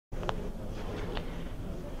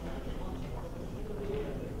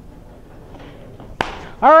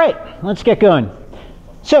All right, let's get going.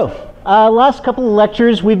 So, last couple of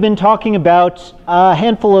lectures we've been talking about a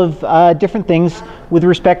handful of different things with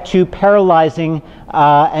respect to parallelizing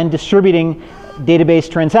and distributing database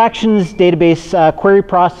transactions, database query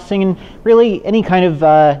processing, and really any kind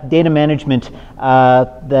of data management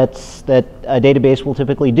that a database will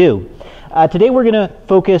typically do. Today we're going to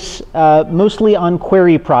focus mostly on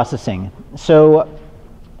query processing. So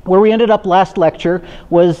where we ended up last lecture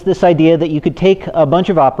was this idea that you could take a bunch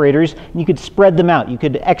of operators and you could spread them out. You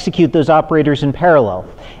could execute those operators in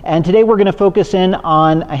parallel. And today we're going to focus in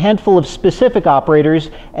on a handful of specific operators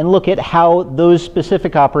and look at how those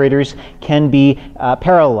specific operators can be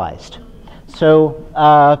parallelized.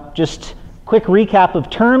 So just quick recap of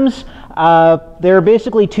terms. There are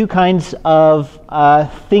basically two kinds of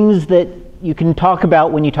things that you can talk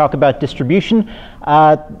about when you talk about distribution.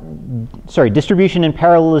 Distribution and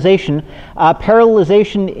parallelization.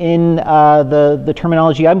 Parallelization in the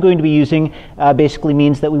terminology I'm going to be using basically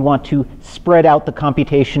means that we want to spread out the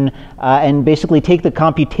computation and basically take the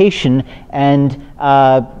computation and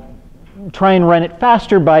try and run it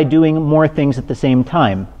faster by doing more things at the same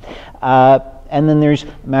time. And then there's a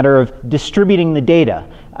matter of distributing the data,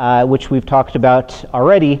 which we've talked about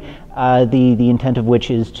already. The intent of which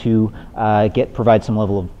is to provide some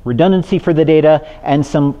level of redundancy for the data and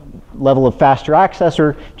some level of faster access,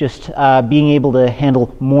 or just being able to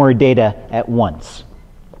handle more data at once.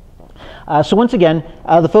 So once again,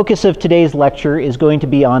 the focus of today's lecture is going to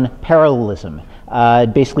be on parallelism,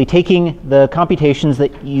 basically taking the computations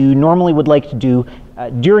that you normally would like to do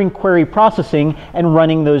during query processing and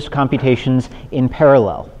running those computations in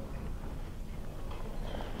parallel.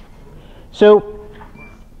 So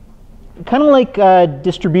kind of like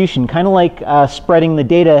distribution, kind of like spreading the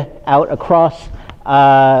data out across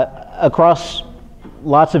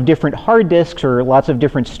lots of different hard disks or lots of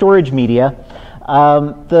different storage media,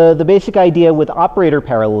 the basic idea with operator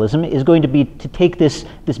parallelism is going to be to take this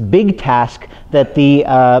big task that the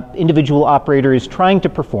individual operator is trying to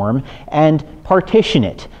perform and partition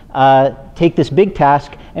it. Take this big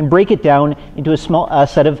task and break it down into a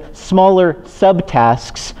set of smaller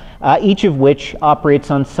subtasks, each of which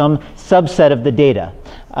operates on some subset of the data,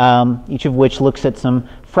 each of which looks at some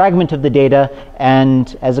fragment of the data,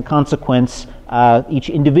 and as a consequence, each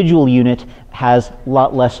individual unit has a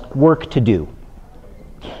lot less work to do.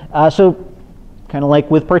 So kind of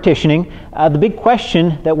like with partitioning, the big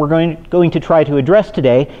question that we're going to try to address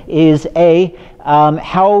today is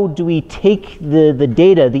how do we take the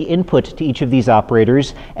data, the input to each of these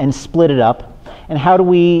operators, and split it up? And how do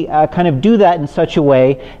we kind of do that in such a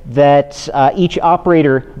way that each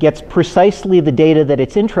operator gets precisely the data that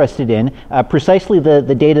it's interested in, precisely the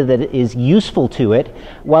data that is useful to it,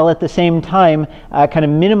 while at the same time kind of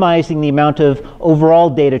minimizing the amount of overall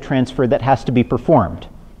data transfer that has to be performed.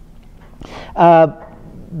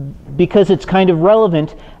 Because it's kind of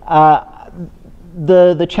relevant,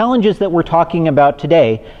 the challenges that we're talking about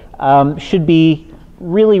today should be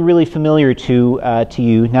really familiar to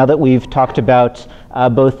you now that we've talked about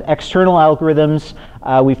both external algorithms,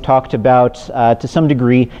 we've talked about to some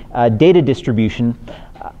degree data distribution,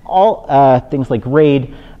 all things like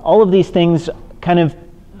RAID. All of these things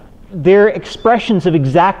they're expressions of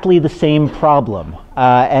exactly the same problem,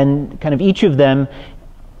 and kind of each of them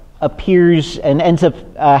appears and ends up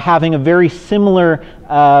having a very similar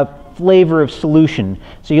flavor of solution.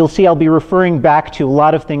 So you'll see I'll be referring back to a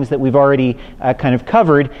lot of things that we've already kind of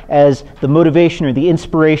covered as the motivation or the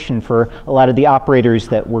inspiration for a lot of the operators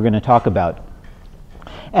that we're going to talk about.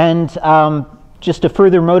 And just to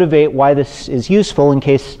further motivate why this is useful, in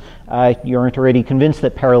case you aren't already convinced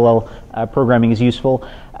that parallel programming is useful,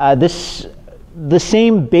 the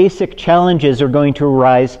same basic challenges are going to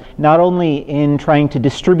arise not only in trying to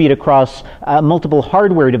distribute across multiple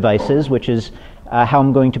hardware devices, which is how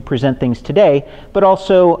I'm going to present things today, but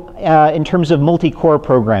also in terms of multi-core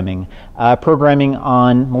programming, programming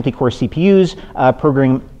on multi-core CPUs,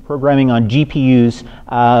 programming on GPUs.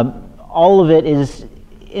 All of it is,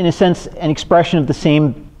 in a sense, an expression of the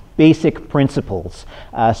same basic principles.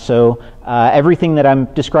 So everything that I'm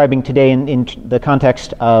describing today in the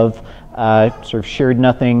context of sort of shared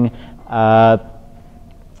nothing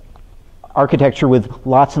architecture with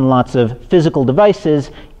lots and lots of physical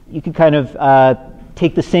devices, you can kind of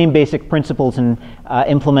take the same basic principles and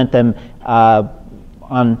implement them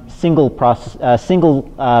on single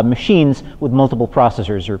machines with multiple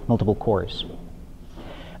processors or multiple cores.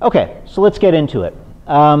 Okay, so let's get into it.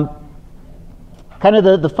 Kind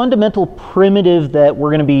of the fundamental primitive that we're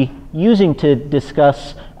going to be using to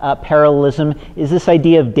discuss parallelism is this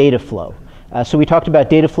idea of data flow. So we talked about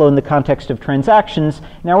data flow in the context of transactions.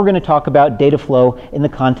 Now we're going to talk about data flow in the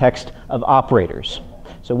context of operators.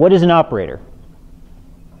 So what is an operator?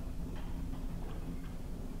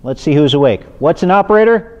 Let's see who's awake. What's an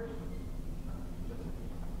operator?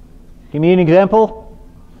 Give me an example.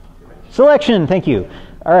 Selection, thank you.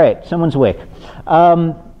 All right, someone's awake.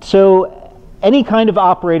 So any kind of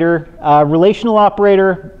operator, relational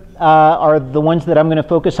operator, are the ones that I'm going to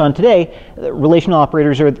focus on today. Relational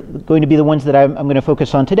operators are going to be the ones that I'm going to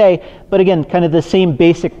focus on today. But again, kind of the same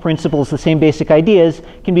basic principles, the same basic ideas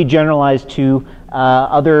can be generalized to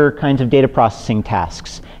other kinds of data processing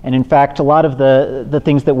tasks. And in fact, a lot of the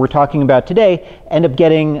things that we're talking about today end up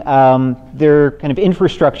getting their kind of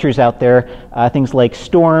infrastructures out there, things like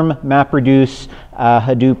Storm, MapReduce,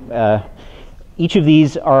 Hadoop. Each of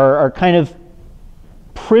these are kind of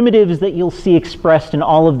primitives that you'll see expressed in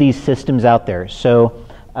all of these systems out there. So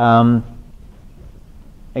I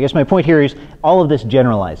guess my point here is all of this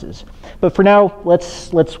generalizes. But for now, let's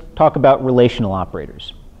talk about relational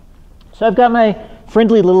operators. So I've got my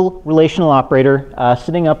friendly little relational operator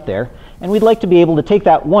sitting up there, and we'd like to be able to take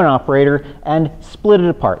that one operator and split it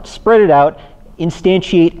apart, spread it out,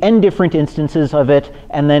 instantiate n different instances of it,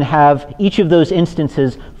 and then have each of those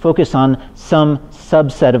instances focus on some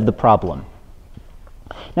subset of the problem.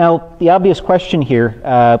 Now, the obvious question here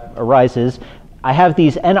arises, I have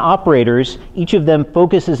these n operators, each of them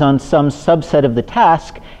focuses on some subset of the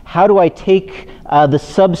task. How do I take the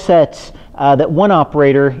subset that one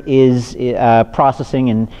operator is processing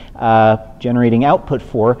and generating output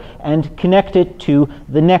for and connect it to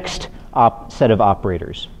the next set of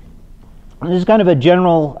operators? And this is kind of a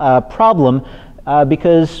general problem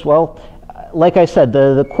because, well, like I said,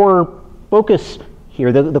 the core focus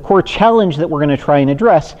here, the core challenge that we're going to try and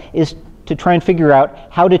address is to try and figure out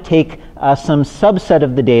how to take some subset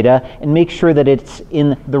of the data and make sure that it's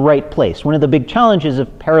in the right place. One of the big challenges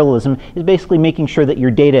of parallelism is basically making sure that your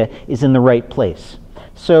data is in the right place.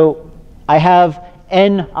 So I have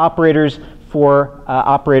n operators for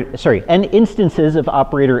n instances of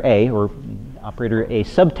operator A, or operator A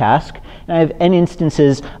subtask, and I have n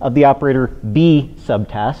instances of the operator B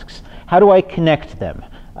subtasks. How do I connect them?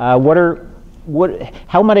 How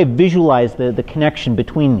might I visualize the connection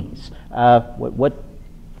between these? What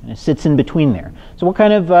kind of sits in between there? So what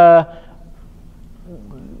kind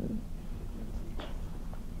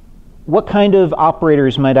of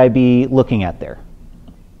operators might I be looking at there?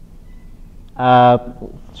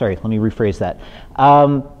 Sorry, let me rephrase that.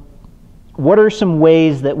 What are some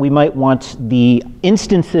ways that we might want the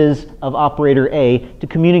instances of operator A to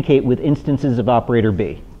communicate with instances of operator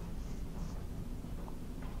B?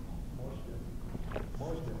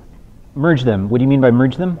 Merge them. What do you mean by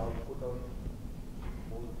merge them?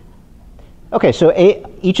 Okay, so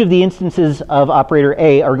each of the instances of operator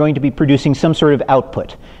A are going to be producing some sort of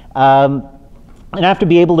output. And I have to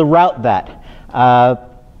be able to route that.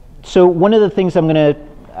 So one of the things I'm going to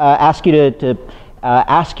ask you to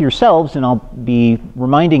ask yourselves, and I'll be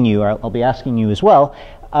reminding you, or I'll be asking you as well,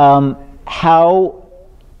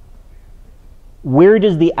 where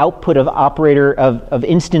does the output of operator of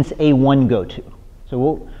instance A1 go to?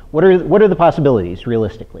 So what are the possibilities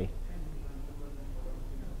realistically?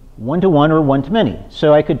 One-to-one or one-to-many.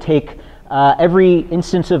 So I could take every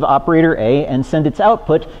instance of operator A and send its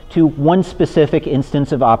output to one specific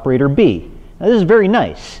instance of operator B. Now, this is very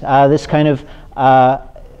nice. This kind of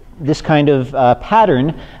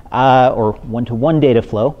pattern, or one-to-one data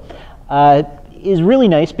flow, is really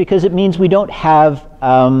nice because it means we don't have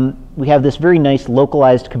we have this very nice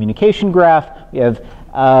localized communication graph. We have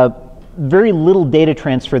very little data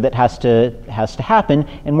transfer that has to happen,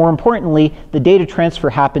 and more importantly, the data transfer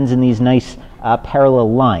happens in these nice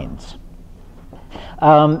parallel lines.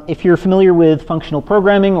 If you're familiar with functional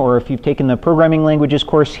programming, or if you've taken the programming languages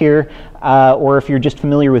course here, or if you're just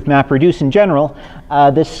familiar with MapReduce in general,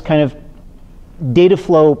 this kind of data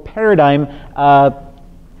flow paradigm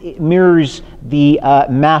it mirrors the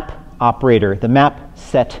map operator, the map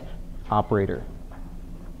set operator.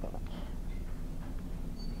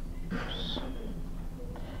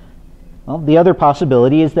 Well, the other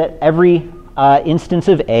possibility is that every instance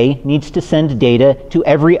of A needs to send data to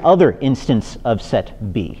every other instance of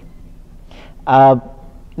set B.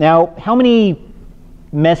 Now, how many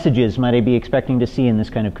messages might I be expecting to see in this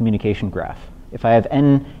kind of communication graph? If I have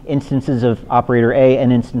n instances of operator A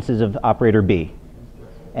and instances of operator B?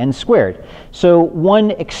 N squared. So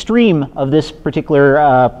one extreme of this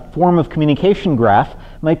particular form of communication graph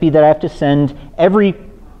might be that I have to send every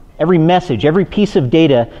message, every piece of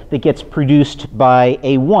data that gets produced by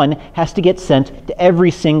A1 has to get sent to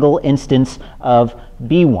every single instance of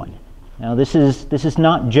B1. Now this is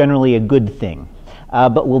not generally a good thing,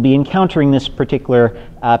 but we'll be encountering this particular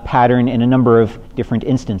pattern in a number of different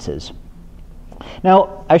instances.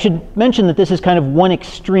 Now, I should mention that this is kind of one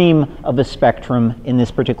extreme of a spectrum in this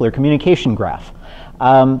particular communication graph.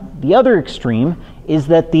 The other extreme is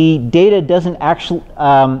that the data doesn't actually,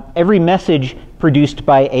 every message produced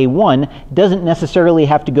by A1 doesn't necessarily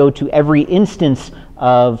have to go to every instance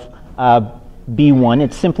of B1.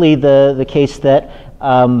 It's simply the case that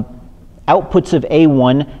outputs of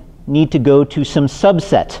A1 need to go to some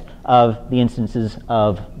subset of the instances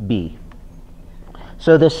of B.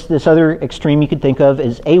 So this other extreme you could think of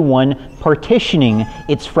is A1 partitioning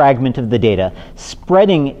its fragment of the data,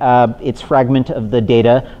 spreading its fragment of the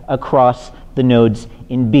data across the nodes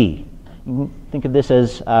in B. You can think of this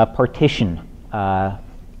as partition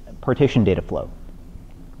data flow.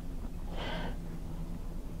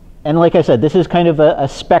 And like I said, this is kind of a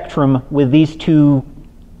spectrum with these two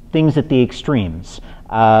things at the extremes.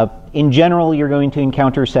 In general, you're going to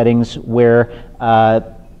encounter settings where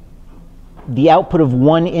the output of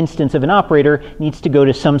one instance of an operator needs to go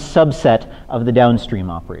to some subset of the downstream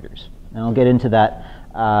operators. And I'll get into that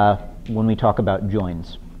when we talk about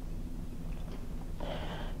joins.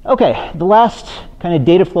 Okay, the last kind of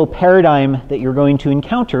data flow paradigm that you're going to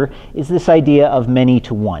encounter is this idea of many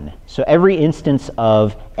to one. So every instance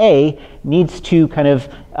of A needs to kind of,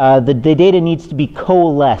 the data needs to be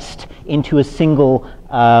coalesced into a single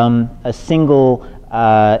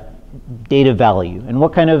data value. And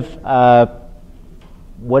what kind of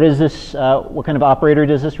what is this? What kind of operator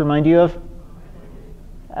does this remind you of?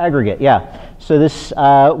 Aggregate. Yeah. So this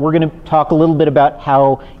we're going to talk a little bit about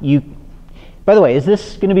how you. By the way, is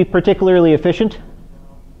this going to be particularly efficient?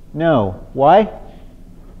 No. Why?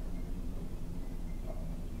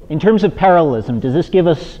 In terms of parallelism, does this give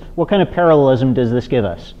us, what kind of parallelism does this give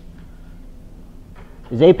us?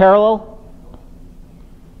 Is A parallel?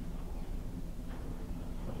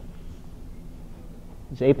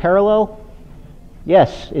 Is A parallel?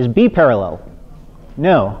 Yes. Is B parallel?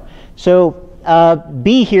 No. So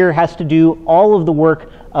B here has to do all of the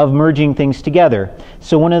work of merging things together.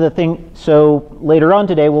 So one of the things, so later on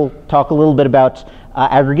today we'll talk a little bit about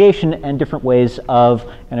aggregation and different ways of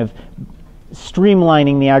kind of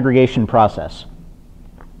streamlining the aggregation process.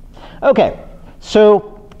 Okay,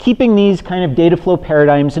 so keeping these kind of data flow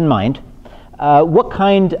paradigms in mind, what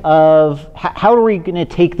kind of, how are we going to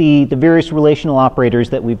take the various relational operators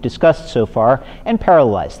that we've discussed so far and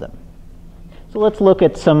parallelize them? So let's look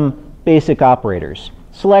at some basic operators.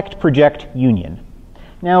 Select, project, union.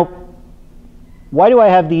 Now, why do I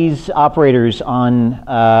have these operators on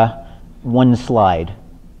one slide?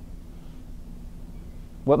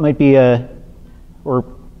 What might be a, or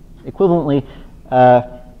equivalently,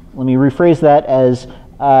 let me rephrase that as,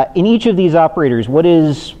 in each of these operators, what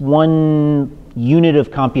is one unit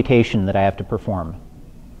of computation that I have to perform?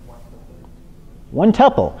 One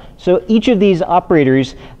tuple. So each of these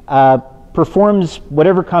operators performs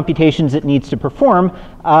whatever computations it needs to perform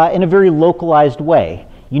in a very localized way.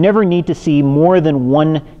 You never need to see more than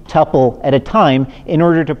one tuple at a time in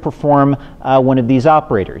order to perform one of these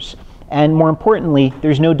operators. And more importantly,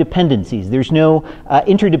 there's no dependencies. There's no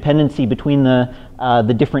interdependency between the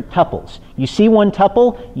different tuples. You see one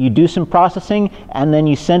tuple, you do some processing, and then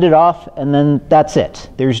you send it off, and then that's it.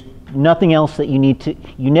 There's nothing else that you need to,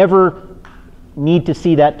 you never need to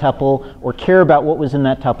see that tuple or care about what was in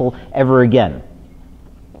that tuple ever again.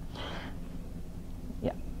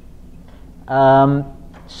 Yeah.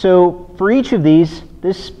 So for each of these,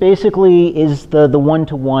 this basically is the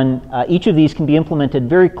one-to-one. Each of these can be implemented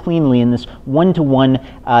very cleanly in this one-to-one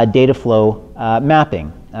data flow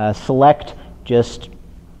mapping. Select just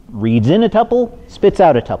reads in a tuple, spits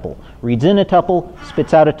out a tuple. Reads in a tuple,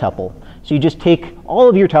 spits out a tuple. So you just take all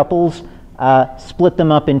of your tuples, split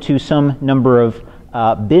them up into some number of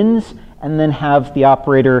bins, and then have the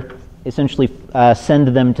operator essentially send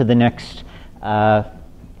them to the next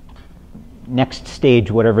next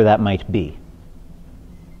stage, whatever that might be.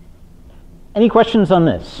 Any questions on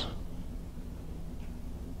this?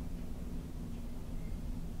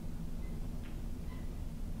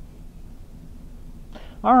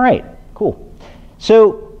 All right, cool.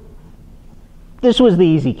 So this was the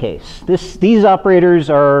easy case. These operators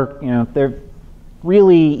are, they're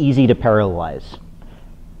really easy to parallelize.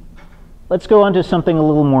 Let's go on to something a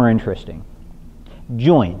little more interesting.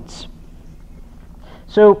 Joins.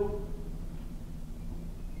 So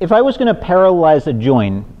if I was going to parallelize a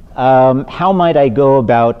join, how might I go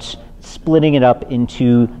about splitting it up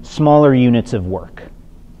into smaller units of work?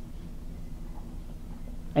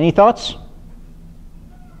 Any thoughts?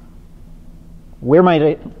 Where might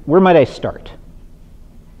I start?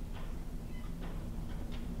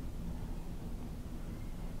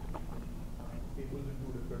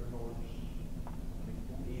 particular nodes,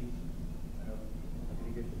 these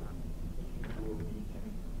aggregates will be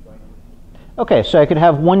joined. Okay, so I could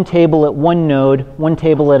have one table at one node, one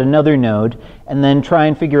table at another node, and then try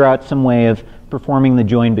and figure out some way of performing the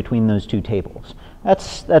join between those two tables.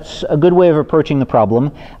 That's a good way of approaching the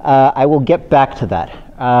problem. I will get back to that.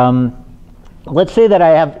 Let's say that I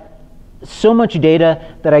have so much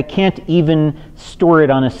data that I can't even store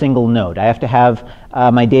it on a single node. I have to have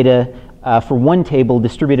my data for one table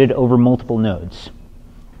distributed over multiple nodes.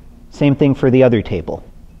 Same thing for the other table.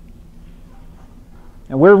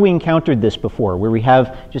 Now, where have we encountered this before, where we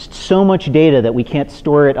have just so much data that we can't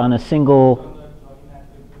store it on a single...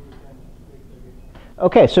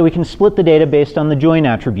 Okay, so we can split the data based on the join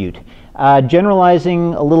attribute.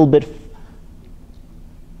 Generalizing a little bit...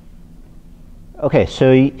 Okay,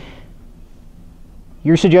 so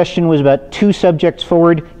your suggestion was about 2 subjects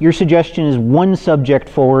forward. Your suggestion is 1 subject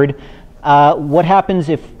forward. What happens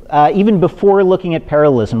if, even before looking at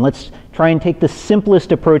parallelism, let's try and take the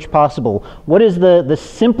simplest approach possible. What is the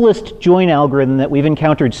simplest join algorithm that we've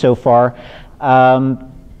encountered so far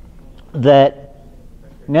that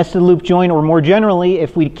nested loop join, or more generally,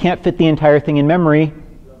 if we can't fit the entire thing in memory,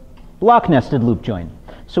 block nested loop join.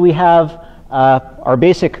 So we have our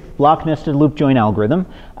basic block nested loop join algorithm.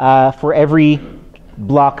 For every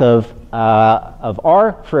block of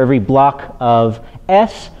R, for every block of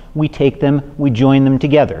S, we take them, we join them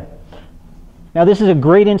together. Now this is a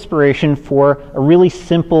great inspiration for a really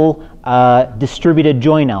simple distributed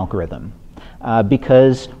join algorithm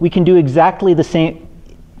because we can do exactly the same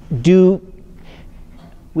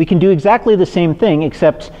thing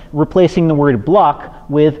except replacing the word block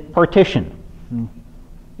with partition.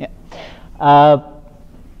 Yeah.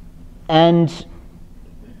 And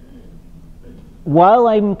while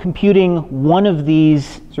I'm computing one of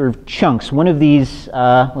these sort of chunks, one of these,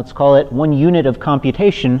 let's call it one unit of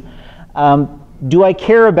computation, do I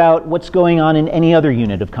care about what's going on in any other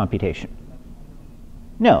unit of computation?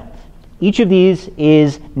 No. Each of these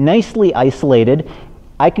is nicely isolated.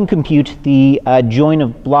 I can compute the join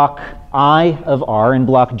of block I of R and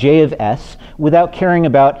block J of S without caring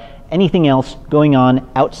about anything else going on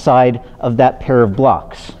outside of that pair of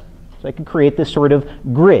blocks. So I can create this sort of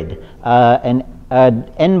grid, an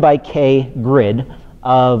n by k grid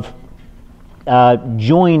of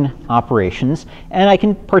join operations, and I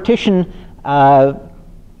can partition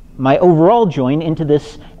my overall join into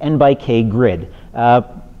this n by k grid.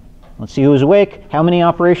 Let's see who's awake. How many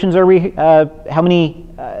operations are we, how many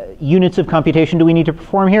units of computation do we need to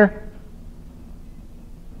perform here?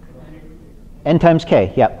 N times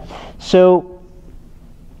k, yeah. So,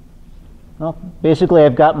 well, basically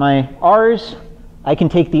I've got my R's. I can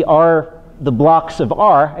take the blocks of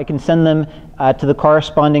R, I can send them to the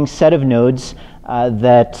corresponding set of nodes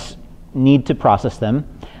that need to process them.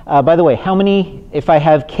 By the way, how many, if I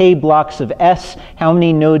have k blocks of S, how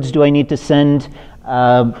many nodes do I need to send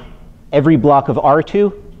every block of R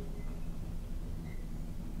to?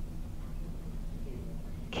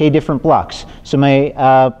 K different blocks. So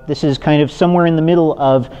my this is kind of somewhere in the middle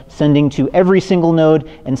of sending to every single node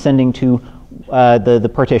and sending to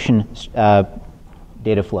the partition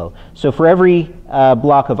data flow. So for every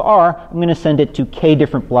block of R, I'm going to send it to k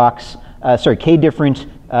different blocks, k different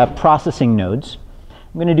processing nodes.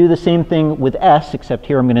 I'm going to do the same thing with S, except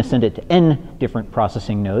here I'm going to send it to n different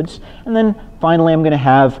processing nodes. And then finally I'm going to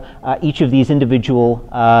have each of these individual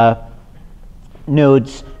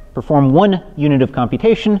nodes perform one unit of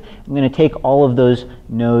computation. I'm going to take all of those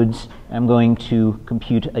nodes and I'm going to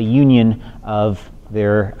compute a union of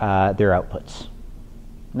their outputs.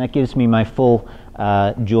 And that gives me my full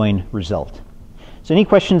join result. So any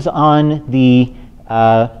questions on the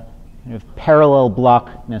kind of parallel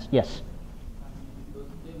block nest? Yes? Those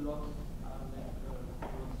k blocks are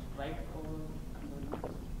like striped over and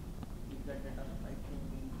is that data striped?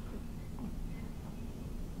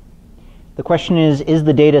 The question is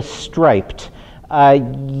the data striped?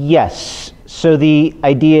 Yes. So the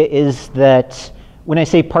idea is that when I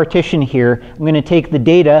say partition here, I'm going to take the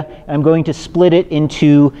data and I'm going to split it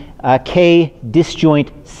into k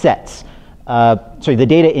disjoint sets. The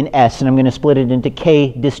data in S, and I'm going to split it into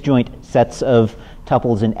k disjoint sets of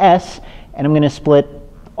tuples in S, and I'm going to split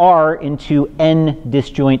R into n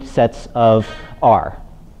disjoint sets of R,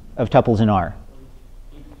 of tuples in R.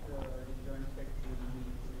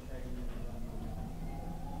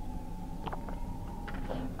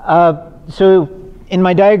 So in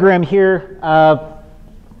my diagram here,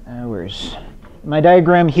 where's my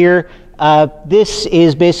diagram here? This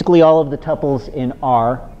is basically all of the tuples in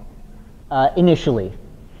R initially.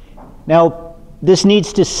 Now, this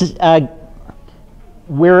needs to,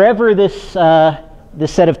 wherever this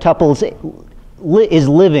this set of tuples is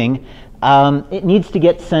living, it needs to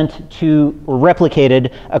get sent to or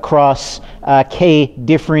replicated across k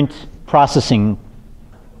different processing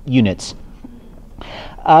units.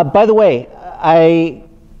 By the way,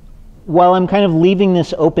 while I'm kind of leaving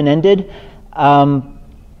this open-ended,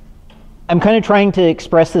 I'm kind of trying to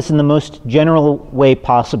express this in the most general way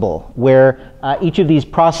possible, where each of these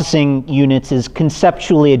processing units is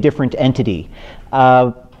conceptually a different entity.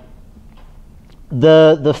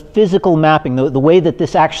 The physical mapping, the way that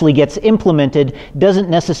this actually gets implemented, doesn't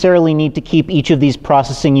necessarily need to keep each of these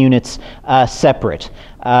processing units separate.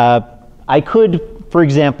 I could, for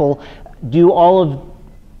example, do all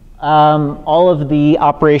of the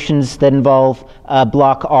operations that involve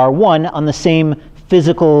block R1 on the same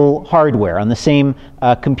physical hardware, on the same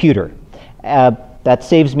computer. That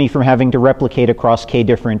saves me from having to replicate across k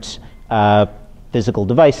different physical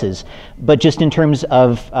devices. But just in terms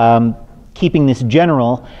of keeping this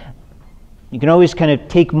general, you can always kind of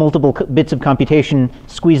take multiple bits of computation,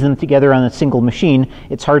 squeeze them together on a single machine.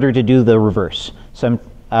 It's harder to do the reverse. So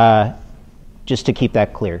just to keep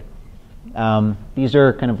that clear. These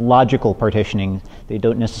are kind of logical partitioning. They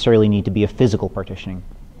don't necessarily need to be a physical partitioning.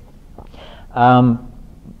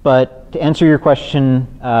 But to answer your question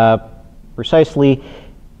precisely,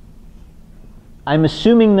 I'm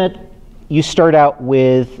assuming that you start out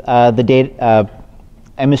with the data.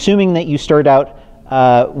 I'm assuming that you start out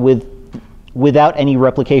without any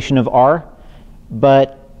replication of R,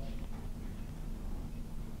 but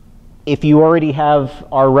if you already have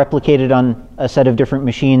R replicated on a set of different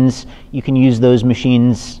machines, you can use those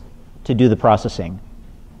machines to do the processing.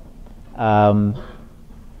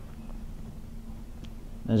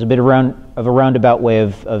 There's a bit of a roundabout way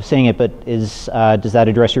of saying it, but does that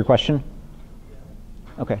address your question?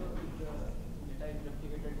 Okay.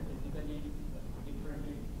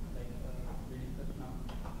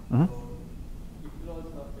 Mm-hmm.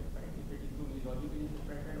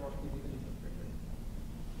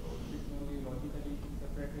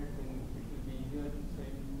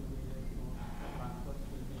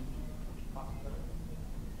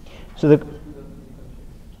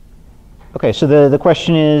 So the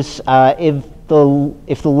question is, if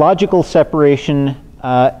the logical separation,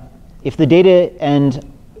 if the data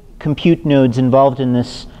and compute nodes involved in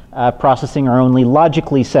this processing are only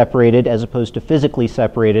logically separated as opposed to physically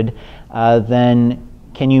separated, then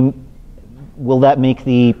will that make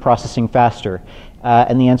the processing faster?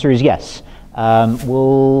 And the answer is yes.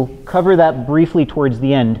 We'll cover that briefly towards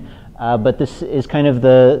the end, but this is kind of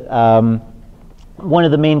the one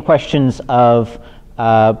of the main questions of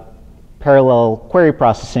parallel query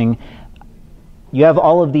processing. You have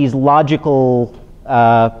all of these logical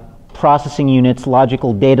processing units,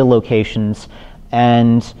 logical data locations,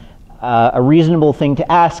 and a reasonable thing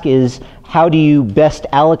to ask is, how do you best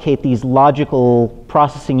allocate these logical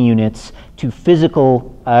processing units to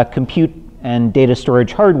physical compute and data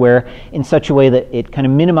storage hardware in such a way that it kind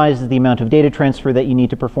of minimizes the amount of data transfer that you need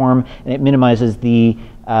to perform, and it minimizes the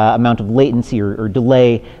amount of latency or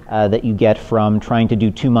delay that you get from trying to do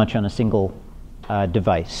too much on a single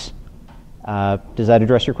device. Does that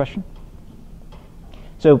address your question?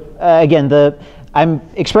 So again, I'm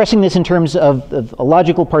expressing this in terms of a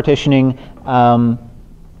logical partitioning.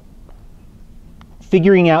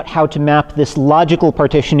 Figuring out how to map this logical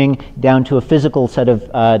partitioning down to a physical set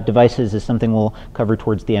of devices is something we'll cover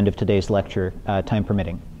towards the end of today's lecture, time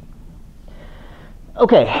permitting.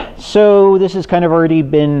 Okay, so this has kind of already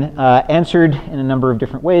been answered in a number of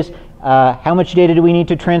different ways. How much data do we need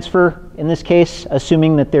to transfer in this case,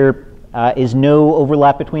 assuming that there is no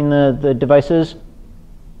overlap between the devices?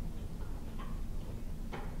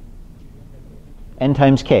 N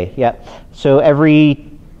times k, yeah. So every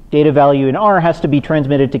data value in R has to be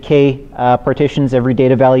transmitted to k partitions. Every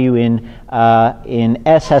data value in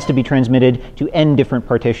S has to be transmitted to n different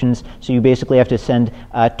partitions. So you basically have to send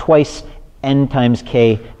twice n times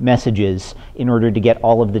k messages in order to get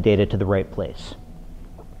all of the data to the right place.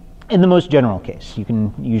 In the most general case, you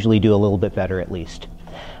can usually do a little bit better at least.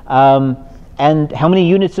 And how many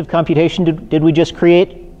units of computation did we just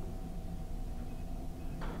create?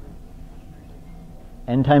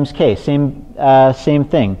 N times k, same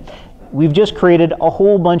thing. We've just created a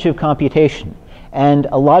whole bunch of computation. And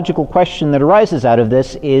a logical question that arises out of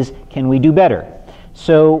this is, can we do better?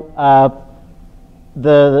 So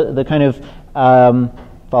the kind of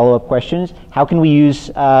follow-up questions, how can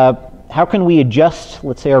we adjust,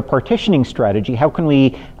 let's say, our partitioning strategy? How can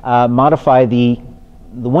we modify the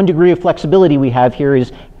one degree of flexibility we have here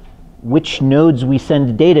is which nodes we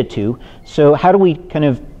send data to. So how do we kind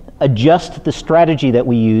of adjust the strategy that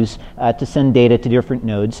we use to send data to different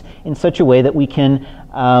nodes in such a way that we can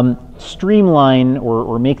streamline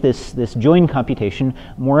or make this join computation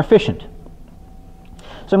more efficient.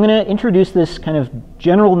 So I'm going to introduce this kind of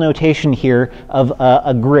general notation here of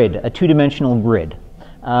a grid, a two-dimensional grid.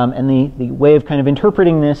 And the way of kind of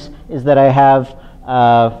interpreting this is that I have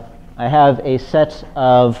a set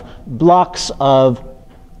of blocks of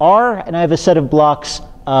R, and I have a set of blocks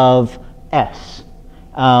of S.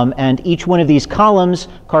 And each one of these columns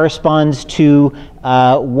corresponds to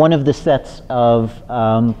one of the sets of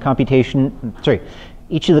computation. Sorry,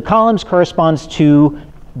 each of the columns corresponds to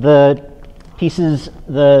the pieces,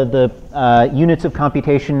 the units of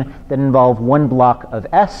computation that involve one block of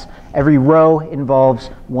S. Every row involves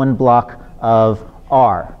one block of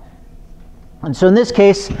R. And so in this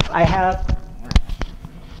case, I have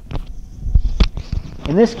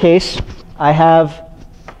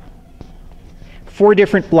 4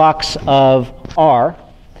 different blocks of R,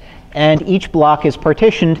 and each block is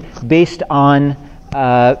partitioned based on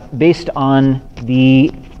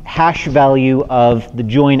the hash value of the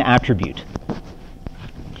join attribute.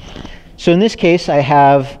 So in this case, I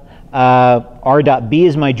have r.b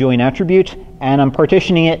is my join attribute, and I'm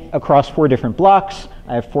partitioning it across 4 different blocks.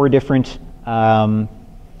 I have 4 different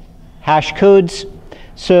hash codes.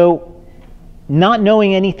 So not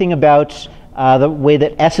knowing anything about the way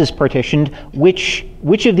that S is partitioned, which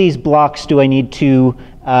of these blocks do I need to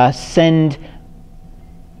send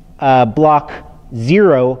block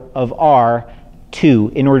 0 of R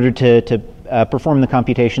to in order to perform the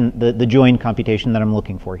computation, the join computation that I'm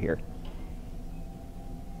looking for here?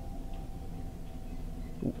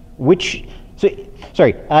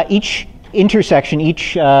 Each intersection,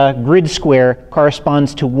 each grid square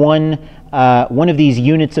corresponds to one of these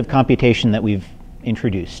units of computation that we've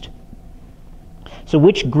introduced. So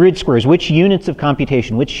which grid squares, which units of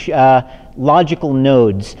computation, which logical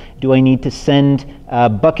nodes do I need to send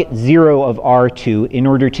bucket 0 of R to in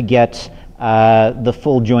order to get the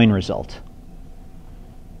full join result?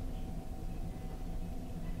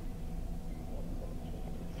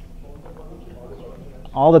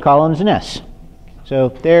 All the columns in S. So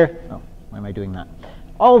there, oh, why am I doing that?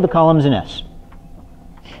 All of the columns in S.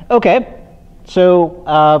 Okay, so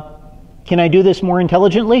can I do this more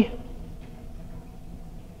intelligently?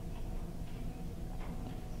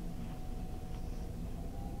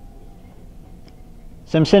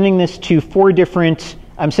 So I'm sending this to 4 different,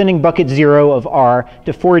 I'm sending bucket 0 of R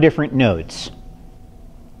to 4 different nodes.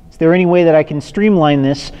 Is there any way that I can streamline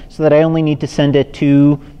this so that I only need to send it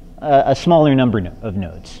to a smaller number of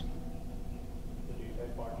nodes?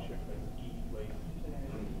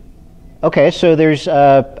 Okay, so there's,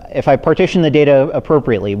 if I partition the data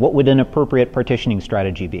appropriately, what would an appropriate partitioning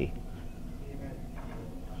strategy be?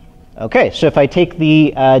 Okay, so if I take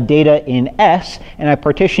the data in S and I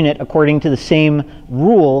partition it according to the same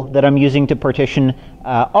rule that I'm using to partition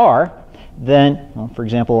R, then, well, for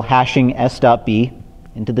example, hashing S.B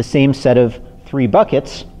into the same set of 3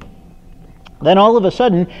 buckets, then all of a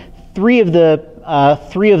sudden, 3 of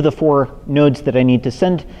the 4 nodes that I need to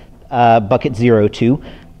send bucket 0 to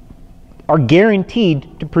are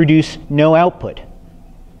guaranteed to produce no output.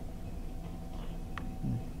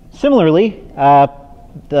 Similarly,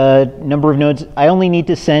 the number of nodes, I only need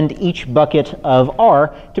to send each bucket of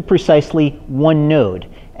R to precisely 1 node.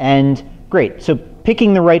 And great, so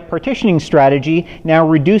picking the right partitioning strategy now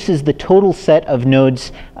reduces the total set of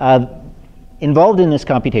nodes involved in this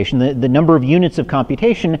computation, the number of units of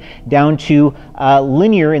computation, down to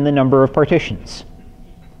linear in the number of partitions,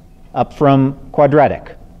 up from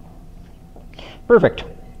quadratic. Perfect.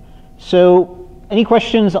 So any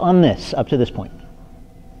questions on this up to this point?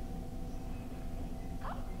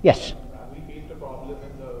 Yes? We faced a problem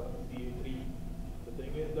in the CA3. The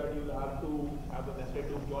thing is that you'll have to have a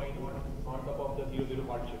nested loop join on top of the 0-0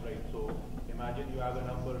 partition, right? So imagine you have a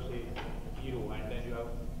number, say 0, and then you have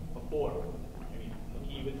a 4. I mean, a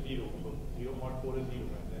key with 0. So 0 mod 4 is 0,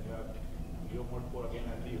 and then you have 0 mod 4 again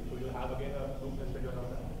and 0. So you'll have again a loop nested join on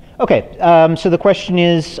that. Okay, so the question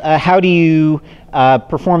is, how do you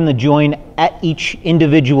perform the join at each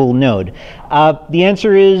individual node? The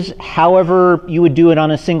answer is however you would do it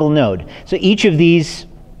on a single node. So each of these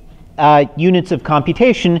units of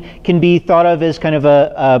computation can be thought of as kind of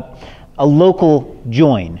a local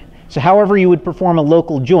join. So however you would perform a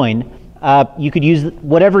local join, you could use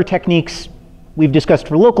whatever techniques we've discussed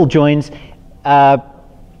for local joins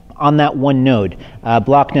on that one node.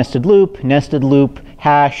 Block nested loop,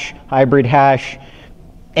 hash, hybrid hash.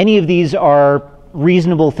 Any of these are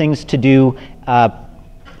reasonable things to do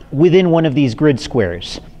within one of these grid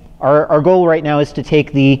squares. Our goal right now is to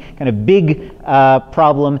take the kind of big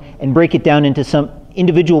problem and break it down into some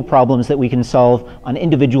individual problems that we can solve on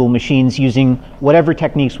individual machines using whatever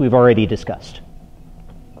techniques we've already discussed.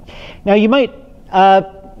 Now you might,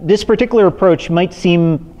 this particular approach might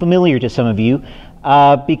seem familiar to some of you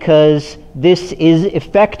because this is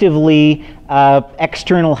effectively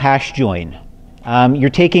external hash join. You're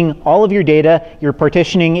taking all of your data, you're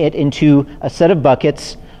partitioning it into a set of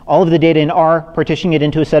buckets, all of the data in R, partitioning it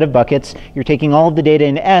into a set of buckets. You're taking all of the data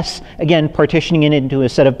in S, again, partitioning it into a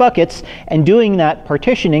set of buckets, and doing that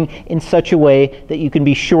partitioning in such a way that you can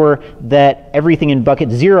be sure that everything in bucket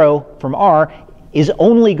 0 from R is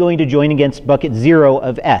only going to join against bucket 0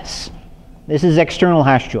 of S. This is external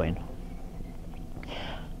hash join.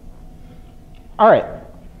 All right.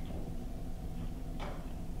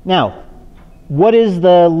 Now, what is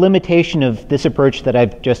the limitation of this approach that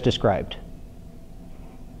I've just described?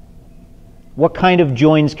 What kind of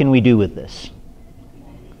joins can we do with this?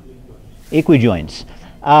 Equijoins.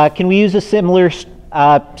 Can we use a similar, so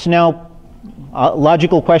now a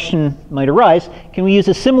logical question might arise, can we use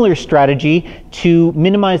a similar strategy to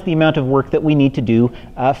minimize the amount of work that we need to do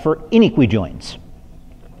for inequijoins?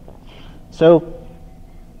 So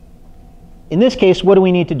in this case, what do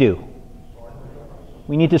we need to do?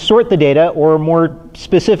 We need to sort the data, or more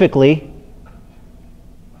specifically,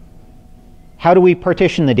 how do we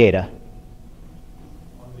partition the data?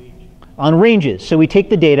 On ranges. So we take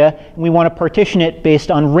the data and we want to partition it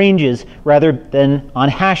based on ranges rather than on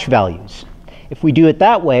hash values. If we do it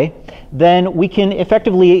that way, then we can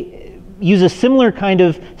effectively use a similar kind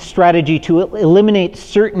of strategy to eliminate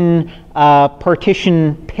certain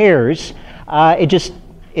partition pairs.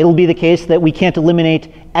 It'll be the case that we can't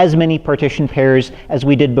eliminate as many partition pairs as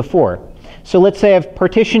we did before. So let's say I've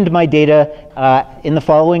partitioned my data in the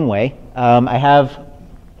following way. I have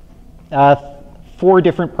 4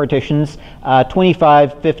 different partitions,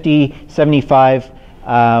 25, 50, 75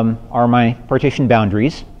 are my partition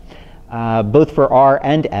boundaries, both for R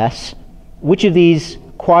and S. Which of these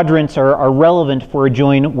quadrants are relevant for a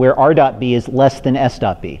join where R dot B is less than S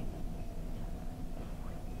dot B?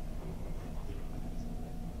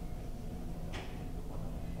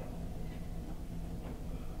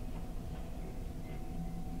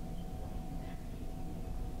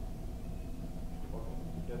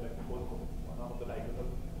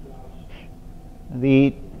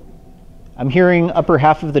 I'm hearing upper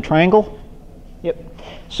half of the triangle. Yep.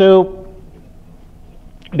 So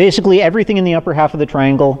basically everything in the upper half of the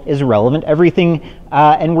triangle is irrelevant. Everything,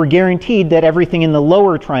 and we're guaranteed that everything in the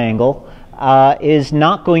lower triangle is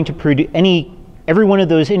not going to produce every one of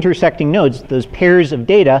those intersecting nodes, those pairs of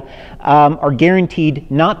data, are guaranteed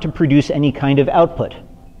not to produce any kind of output.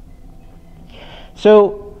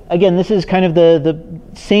 So again, this is kind of the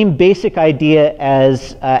same basic idea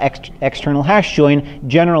as external hash join,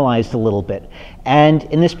 generalized a little bit. And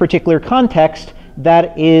in this particular context,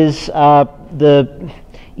 that is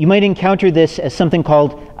you might encounter this as something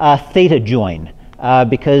called theta join,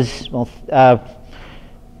 because, well,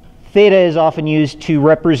 theta is often used to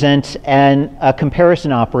represent a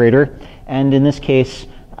comparison operator, and in this case,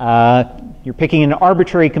 you're picking an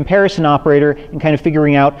arbitrary comparison operator and kind of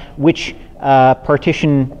figuring out which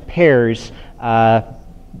partition pairs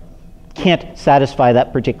can't satisfy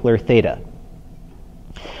that particular theta.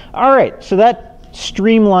 All right, so that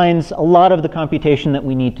streamlines a lot of the computation that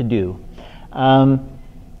we need to do.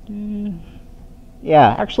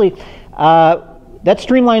 Yeah, actually, that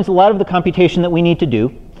streamlines a lot of the computation that we need to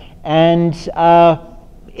do, and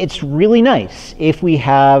it's really nice if we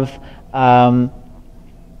have a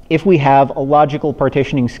logical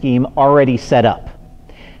partitioning scheme already set up.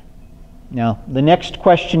 Now, the next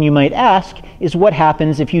question you might ask is what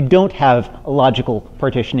happens if you don't have a logical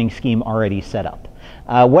partitioning scheme already set up?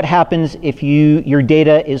 What happens if your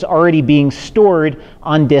data is already being stored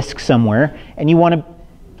on disk somewhere and you want to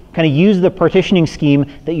kind of use the partitioning scheme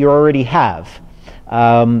that you already have?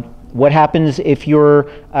 What happens if you're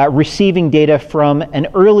receiving data from an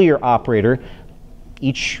earlier operator?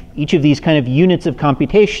 Each of these kind of units of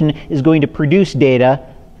computation is going to produce data.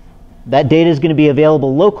 That data is going to be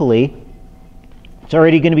available locally. It's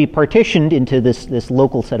already going to be partitioned into this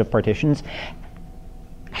local set of partitions.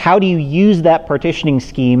 How do you use that partitioning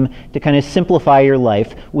scheme to kind of simplify your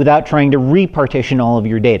life without trying to repartition all of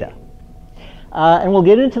your data? And we'll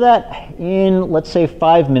get into that in, let's say,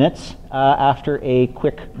 5 minutes after a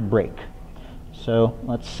quick break. So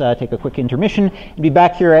let's take a quick intermission and be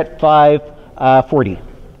back here at 5:40.